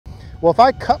Well, if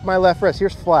I cup my left wrist,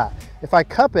 here's flat. If I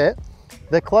cup it,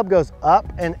 the club goes up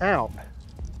and out,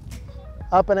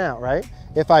 right?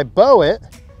 If I bow it,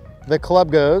 the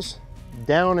club goes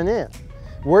down and in.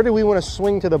 Where do we want to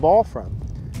swing to the ball from?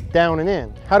 Down and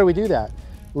in. How do we do that?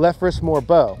 Left wrist more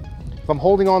bow. If I'm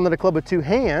holding on to the club with two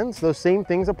hands, those same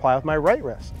things apply with my right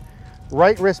wrist.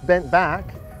 Right wrist bent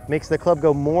back makes the club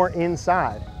go more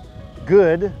inside.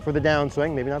 Good for the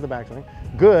downswing, maybe not the backswing.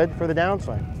 Good for the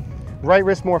downswing. Right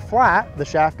wrist more flat, the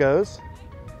shaft goes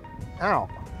out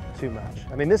too much.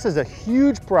 I mean, this is a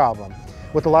huge problem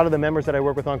with a lot of the members that I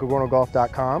work with on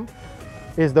CogornoGolf.com,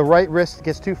 is the right wrist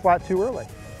gets too flat too early.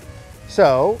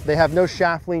 So they have no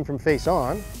shaft lean from face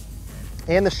on,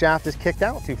 and the shaft is kicked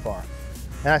out too far.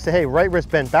 And I say, hey, right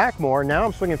wrist bent back more, now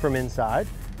I'm swinging from inside,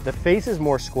 the face is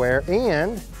more square,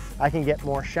 and I can get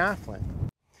more shaft length.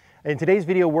 In today's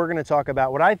video, we're going to talk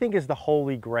about what I think is the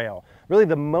holy grail. Really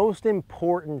the most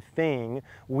important thing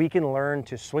we can learn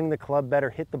to swing the club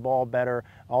better, hit the ball better,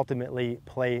 ultimately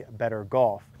play better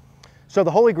golf. So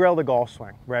the holy grail of the golf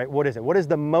swing, right? What is it? What is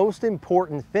the most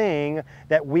important thing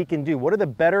that we can do? What do the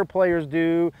better players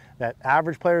do that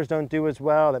average players don't do as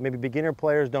well, that maybe beginner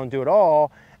players don't do at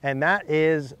all? And that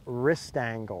is wrist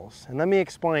angles. And let me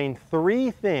explain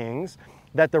 3 things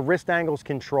that the wrist angles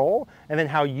control, and then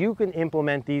how you can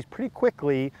implement these pretty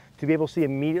quickly to be able to see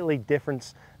immediate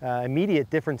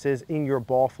differences in your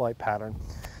ball flight pattern.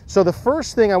 So the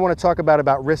first thing I want to talk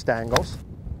about wrist angles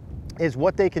is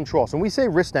what they control. So when we say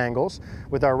wrist angles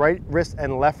with our right wrist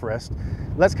and left wrist,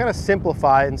 let's kind of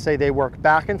simplify it and say they work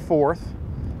back and forth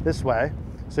this way.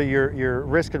 So your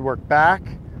wrist could work back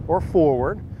or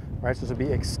forward, right? So this would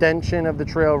be extension of the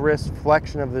trail wrist,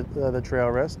 flexion of the trail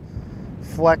wrist.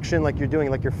 Flexion, like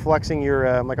you're flexing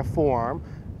your like a forearm,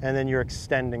 and then you're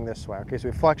extending this way. Okay, so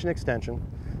we have flexion, extension.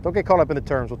 Don't get caught up in the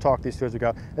terms. We'll talk these through as we go.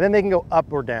 And then they can go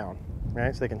up or down,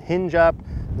 right? So they can hinge up,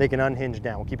 they can unhinge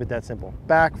down. We'll keep it that simple.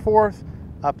 Back, forth,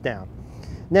 up, down.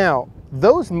 Now,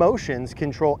 those motions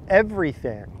control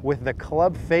everything with the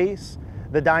club face,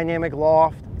 the dynamic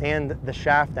loft, and the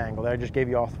shaft angle that I just gave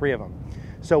you all 3 of them.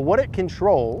 So what it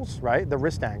controls, right, the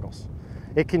wrist angles,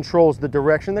 it controls the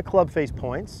direction the club face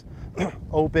points,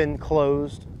 open,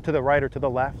 closed, to the right or to the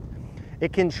left.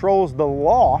 It controls the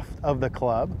loft of the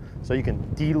club, so you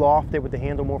can de-loft it with the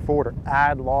handle more forward or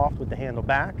add loft with the handle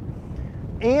back.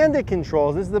 And it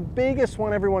controls, this is the biggest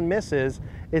one everyone misses,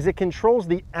 is it controls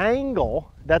the angle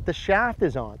that the shaft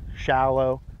is on,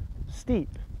 shallow, steep.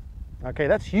 Okay,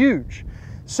 that's huge.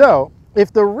 So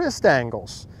if the wrist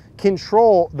angles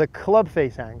control the club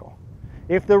face angle,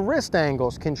 if the wrist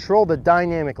angles control the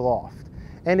dynamic loft,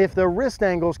 and if the wrist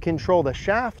angles control the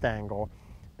shaft angle,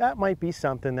 that might be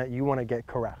something that you want to get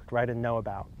correct, right, and know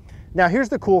about. Now, here's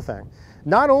the cool thing.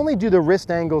 Not only do the wrist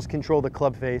angles control the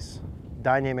club face,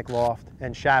 dynamic loft,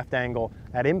 and shaft angle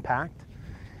at impact,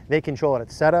 they control it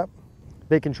at setup,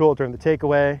 they control it during the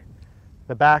takeaway,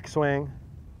 the backswing,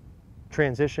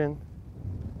 transition,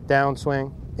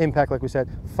 downswing, impact, like we said,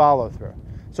 follow through.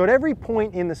 So at every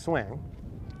point in the swing,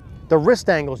 the wrist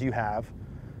angles you have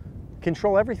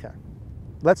control everything.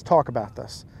 Let's talk about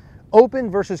this.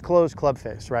 Open versus closed club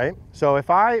face, right? So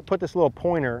if I put this little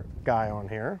pointer guy on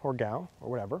here, or gal, or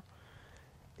whatever,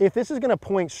 if this is going to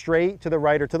point straight to the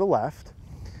right or to the left,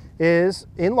 is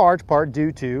in large part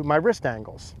due to my wrist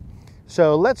angles.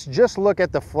 So let's just look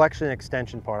at the flexion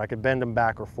extension part. I could bend them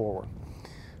back or forward.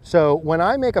 So when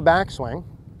I make a backswing,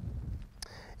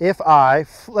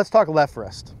 let's talk left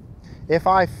wrist. If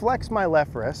I flex my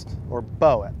left wrist, or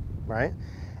bow it, right?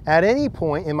 At any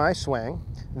point in my swing,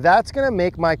 that's going to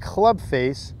make my club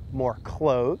face more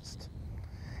closed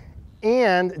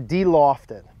and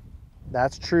de-lofted.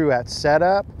 That's true at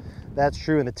setup, that's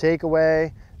true in the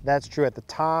takeaway, that's true at the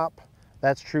top,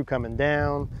 that's true coming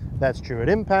down, that's true at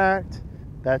impact,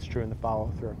 that's true in the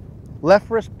follow-through.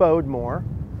 Left wrist bowed more,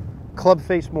 club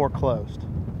face more closed.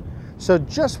 So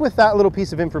just with that little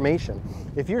piece of information,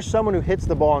 if you're someone who hits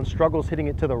the ball and struggles hitting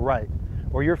it to the right,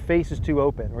 or your face is too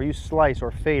open, or you slice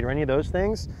or fade or any of those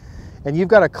things, and you've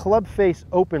got a club face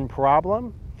open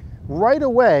problem, right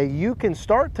away you can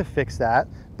start to fix that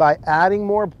by adding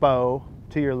more bow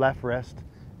to your left wrist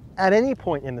at any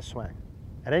point in the swing.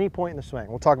 At any point in the swing.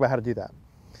 We'll talk about how to do that.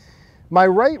 My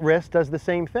right wrist does the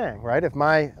same thing, right? If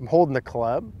I'm holding the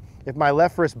club, if my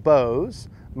left wrist bows,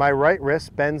 my right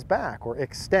wrist bends back or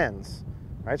extends.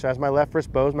 Right? So as my left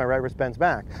wrist bows, my right wrist bends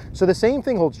back. So the same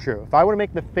thing holds true. If I want to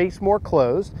make the face more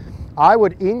closed, I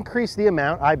would increase the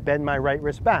amount I bend my right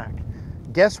wrist back.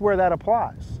 Guess where that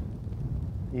applies?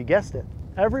 You guessed it,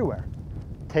 everywhere.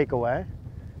 Takeaway,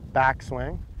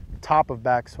 backswing, top of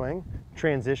backswing,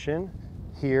 transition,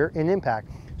 here, and impact.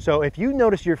 So if you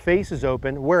notice your face is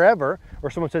open wherever,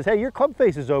 or someone says, hey, your club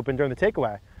face is open during the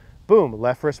takeaway, boom,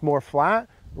 left wrist more flat,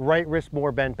 right wrist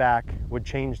more bent back would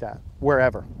change that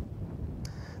wherever.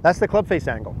 That's the club face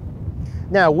angle.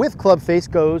 Now with club face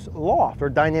goes loft or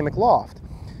dynamic loft.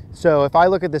 So if I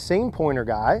look at the same pointer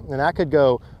guy, and that could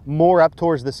go more up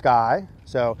towards the sky,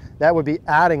 so that would be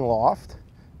adding loft,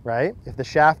 right? If the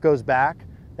shaft goes back,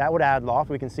 that would add loft.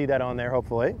 We can see that on there,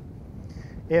 hopefully.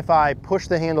 If I push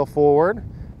the handle forward,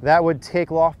 that would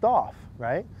take loft off,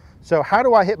 right? So how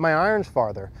do I hit my irons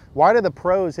farther? Why do the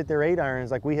pros hit their 8 irons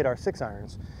like we hit our 6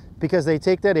 irons? Because they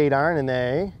take that 8 iron and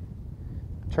they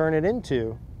turn it into,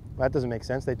 well, that doesn't make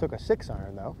sense. They took a 6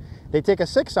 iron though. They take a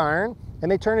 6 iron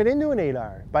and they turn it into an 8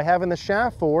 iron by having the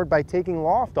shaft forward, by taking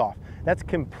loft off. That's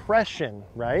compression,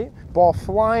 right? Ball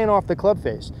flying off the club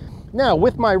face. Now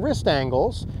with my wrist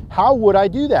angles, how would I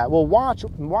do that? Well,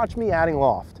 watch me adding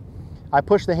loft. I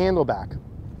push the handle back.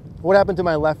 What happened to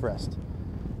my left wrist?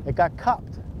 It got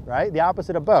cupped, right? The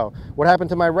opposite of bow. What happened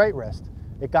to my right wrist?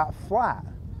 It got flat.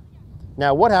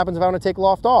 Now what happens if I want to take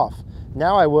loft off?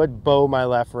 Now I would bow my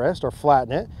left wrist or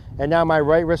flatten it, and now my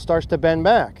right wrist starts to bend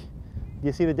back. Do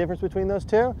you see the difference between those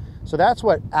two? So that's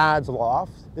what adds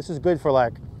loft. This is good for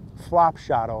like flop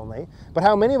shot only. But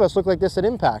how many of us look like this at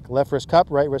impact? Left wrist cup,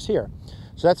 right wrist here.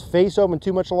 So that's face open,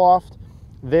 too much loft.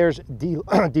 There's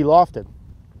de-lofted.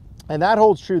 And that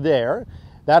holds true there.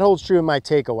 That holds true in my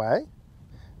takeaway.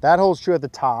 That holds true at the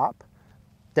top,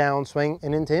 downswing,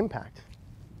 and into impact.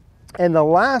 And the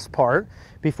last part,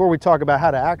 before we talk about how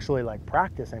to actually like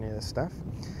practice any of this stuff,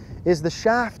 is the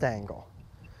shaft angle.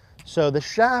 So the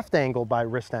shaft angle by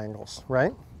wrist angles,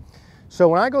 right? So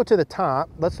when I go to the top,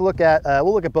 let's look at,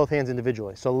 we'll look at both hands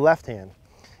individually. So left hand.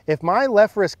 If my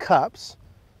left wrist cups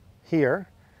here,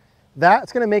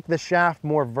 that's gonna make the shaft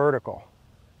more vertical.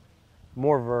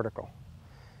 More vertical.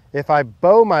 If I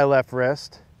bow my left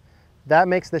wrist, that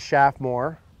makes the shaft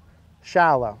more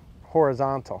shallow,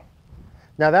 horizontal.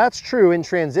 Now that's true in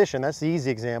transition. That's the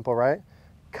easy example, right?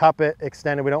 Cup it,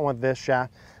 extend it. We don't want this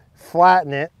shaft.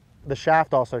 Flatten it. The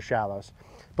shaft also shallows.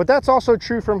 But that's also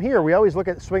true from here. We always look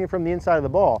at swinging from the inside of the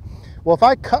ball. Well, if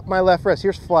I cup my left wrist,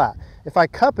 here's flat. If I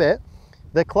cup it,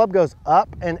 the club goes up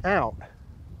and out.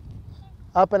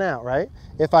 Up and out, right?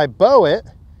 If I bow it,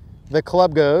 the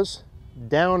club goes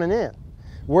down and in.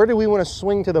 Where do we want to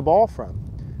swing to the ball from?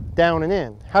 Down and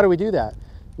in. How do we do that?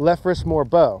 Left wrist more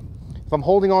bow. If I'm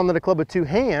holding on to the club with 2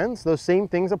 hands, those same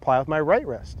things apply with my right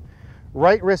wrist.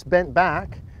 Right wrist bent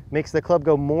back makes the club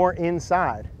go more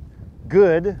inside.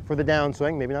 Good for the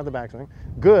downswing, maybe not the backswing.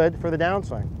 Good for the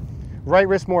downswing. Right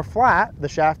wrist more flat, the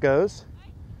shaft goes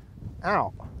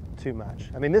out too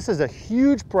much. I mean, this is a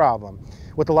huge problem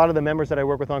with a lot of the members that I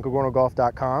work with on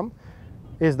CogornoGolf.com,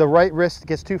 is the right wrist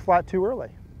gets too flat too early.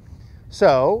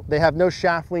 So they have no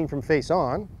shaft lean from face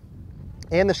on,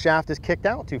 and the shaft is kicked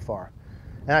out too far.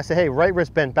 And I say, hey, right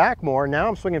wrist bent back more. Now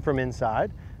I'm swinging from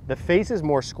inside. The face is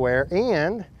more square,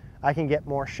 and I can get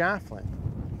more shaft length.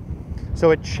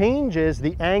 So it changes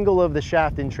the angle of the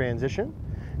shaft in transition.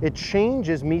 It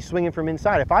changes me swinging from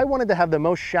inside. If I wanted to have the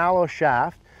most shallow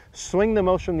shaft, swing the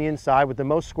most from the inside with the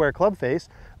most square club face,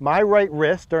 my right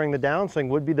wrist during the downswing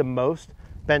would be the most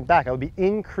bent back. I would be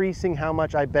increasing how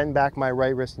much I bend back my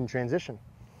right wrist in transition.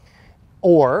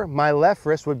 Or my left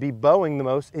wrist would be bowing the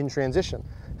most in transition.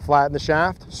 Flatten the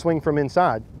shaft, swing from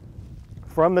inside.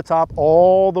 From the top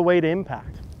all the way to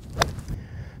impact.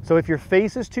 So if your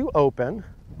face is too open,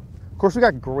 of course we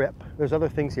got grip, there's other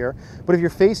things here, but if your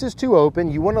face is too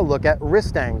open, you want to look at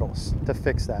wrist angles to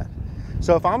fix that.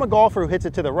 So if I'm a golfer who hits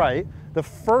it to the right, the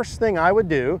first thing I would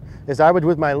do is I would,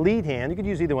 with my lead hand, you could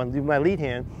use either one, with my lead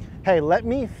hand, hey, let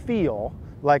me feel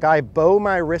like I bow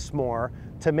my wrist more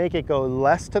to make it go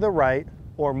less to the right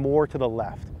or more to the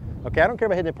left. Okay, I don't care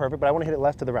about hitting it perfect, but I want to hit it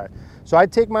less to the right. So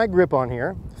I'd take my grip on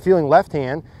here, feeling left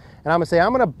hand, and I'm gonna say,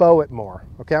 I'm gonna bow it more.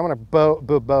 Okay, I'm gonna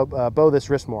bow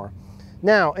this wrist more.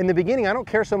 Now, in the beginning, I don't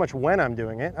care so much when I'm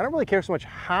doing it. I don't really care so much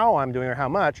how I'm doing it or how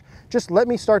much. Just let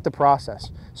me start the process.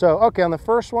 So, okay, on the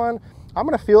first one, I'm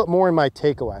gonna feel it more in my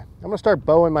takeaway. I'm gonna start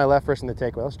bowing my left wrist in the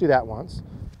takeaway. Let's do that once.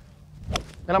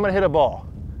 And I'm gonna hit a ball.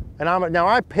 And now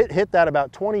I hit that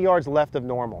about 20 yards left of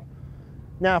normal.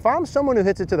 Now, if I'm someone who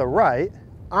hits it to the right,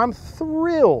 I'm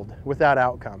thrilled with that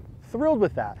outcome. Thrilled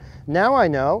with that. Now I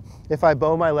know if I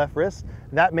bow my left wrist,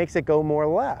 that makes it go more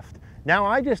left. Now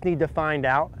I just need to find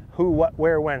out who, what,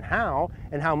 where, when, how,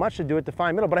 and how much to do it to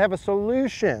find middle. But I have a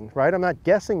solution, right? I'm not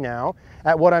guessing now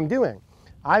at what I'm doing.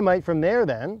 I might from there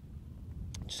then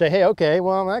say, hey, okay,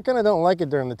 well, I kind of don't like it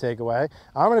during the takeaway.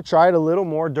 I'm gonna try it a little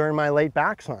more during my late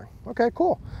backswing. Okay,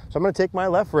 cool. So I'm gonna take my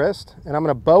left wrist and I'm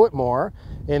gonna bow it more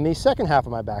in the second half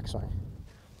of my backswing.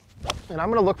 and I'm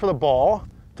gonna look for the ball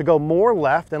to go more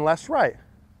left and less right.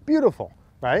 Beautiful,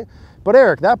 right? But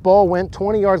Eric, that ball went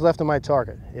 20 yards left of my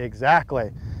target.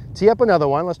 Exactly. Tee up another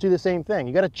one. Let's do the same thing.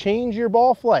 You got to change your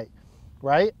ball flight,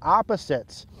 right?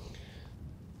 Opposites.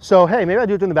 So, hey, maybe I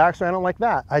do it in the backswing. I don't like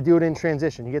that. I do it in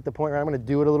transition. You get the point, right? I'm going to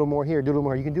do it a little more here, do it a little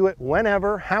more. You can do it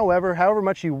whenever, however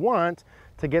much you want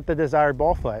to get the desired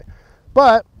ball flight.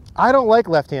 But I don't like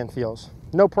left-hand feels.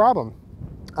 No problem.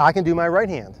 I can do my right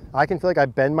hand. I can feel like I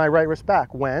bend my right wrist back.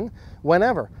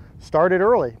 Whenever. Started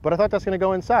early, but I thought that's going to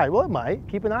go inside. Well, it might.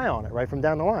 Keep an eye on it, right, from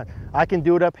down the line. I can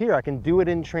do it up here. I can do it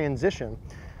in transition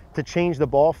to change the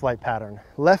ball flight pattern.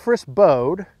 Left wrist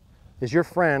bowed is your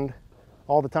friend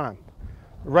all the time.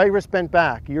 Right wrist bent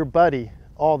back, your buddy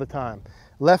all the time.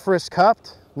 Left wrist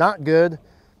cupped, not good,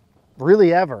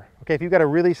 really ever. Okay, if you've got a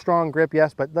really strong grip,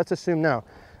 yes, but let's assume no.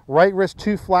 Right wrist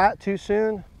too flat too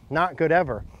soon, not good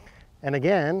ever. And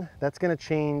again, that's gonna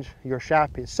change your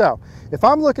shaft piece. So if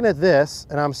I'm looking at this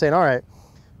and I'm saying, all right,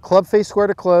 club face square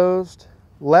to closed,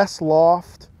 less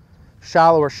loft,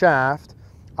 shallower shaft,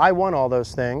 I want all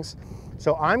those things.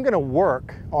 So I'm gonna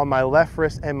work on my left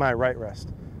wrist and my right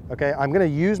wrist. Okay, I'm gonna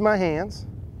use my hands,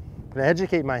 I'm gonna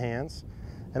educate my hands,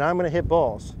 and I'm gonna hit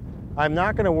balls. I'm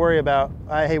not gonna worry about,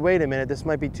 hey, wait a minute, this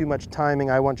might be too much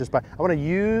timing, I wanna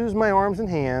use my arms and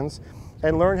hands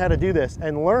and learn how to do this,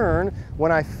 and learn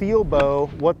when I feel bow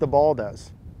what the ball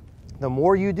does. The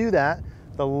more you do that,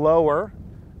 the lower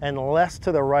and less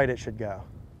to the right it should go.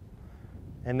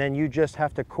 And then you just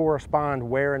have to correspond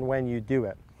where and when you do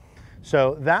it.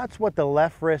 So that's what the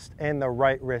left wrist and the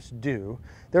right wrist do.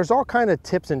 There's all kind of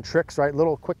tips and tricks, right?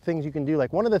 Little quick things you can do.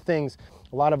 Like one of the things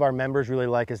a lot of our members really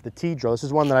like is the tee drill. This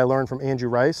is one that I learned from Andrew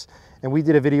Rice, and we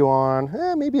did a video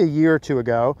on maybe a year or two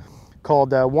ago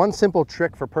called One Simple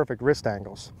Trick for Perfect Wrist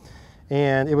Angles.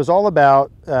 And it was all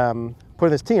about putting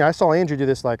this tee. I saw Andrew do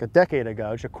this like a decade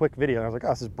ago, just a quick video, and I was like, oh,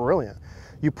 this is brilliant.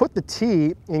 You put the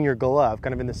tee in your glove,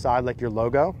 kind of in the side like your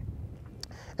logo,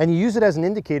 and you use it as an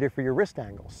indicator for your wrist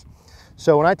angles.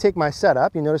 So when I take my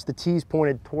setup, you notice the tee's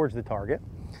pointed towards the target.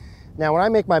 Now when I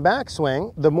make my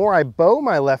backswing, the more I bow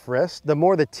my left wrist, the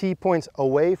more the tee points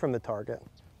away from the target.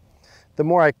 The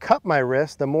more I cup my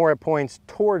wrist, the more it points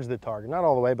towards the target. Not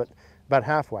all the way, but about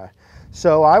halfway.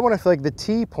 So I want to feel like the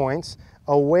tee points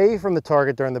away from the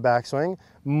target during the backswing,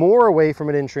 more away from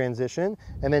it in transition,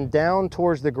 and then down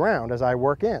towards the ground as I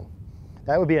work in.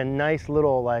 That would be a nice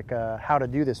little like how to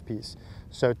do this piece.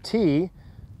 So tee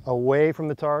away from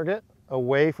the target,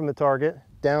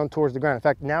 down towards the ground. In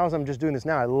fact, now as I'm just doing this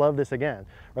now, I love this again.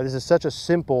 Right, this is such a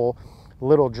simple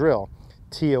little drill.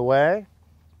 Tee away,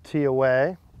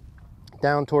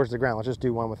 down towards the ground. Let's just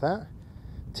do one with that.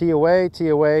 Tee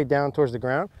away, down towards the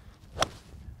ground.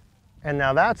 And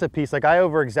now that's a piece, like I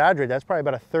over exaggerate, that's probably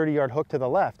about a 30-yard hook to the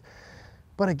left.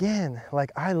 But again,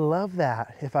 like I love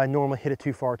that if I normally hit it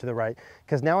too far to the right,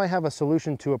 because now I have a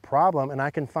solution to a problem and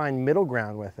I can find middle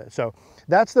ground with it. So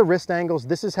that's the wrist angles.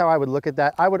 This is how I would look at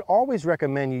that. I would always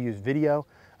recommend you use video,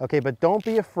 okay, but don't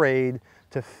be afraid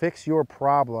to fix your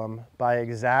problem by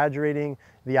exaggerating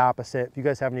the opposite. If you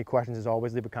guys have any questions, as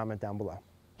always, leave a comment down below.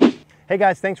 Hey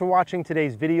guys, thanks for watching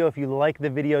today's video. If you like the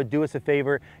video, do us a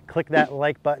favor, click that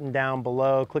like button down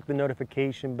below, click the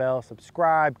notification bell,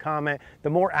 subscribe, comment. The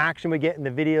more action we get in the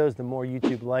videos, the more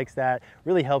YouTube likes that.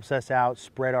 Really helps us out,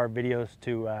 spread our videos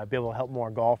to be able to help more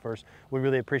golfers. We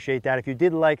really appreciate that. If you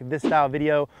did like this style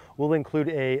video, we'll include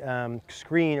a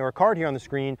screen or a card here on the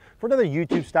screen for another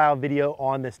YouTube style video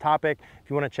on this topic. If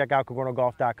you want to check out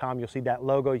CogornoGolf.com, you'll see that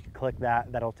logo. You can click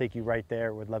that. That'll take you right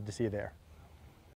there. We'd love to see you there.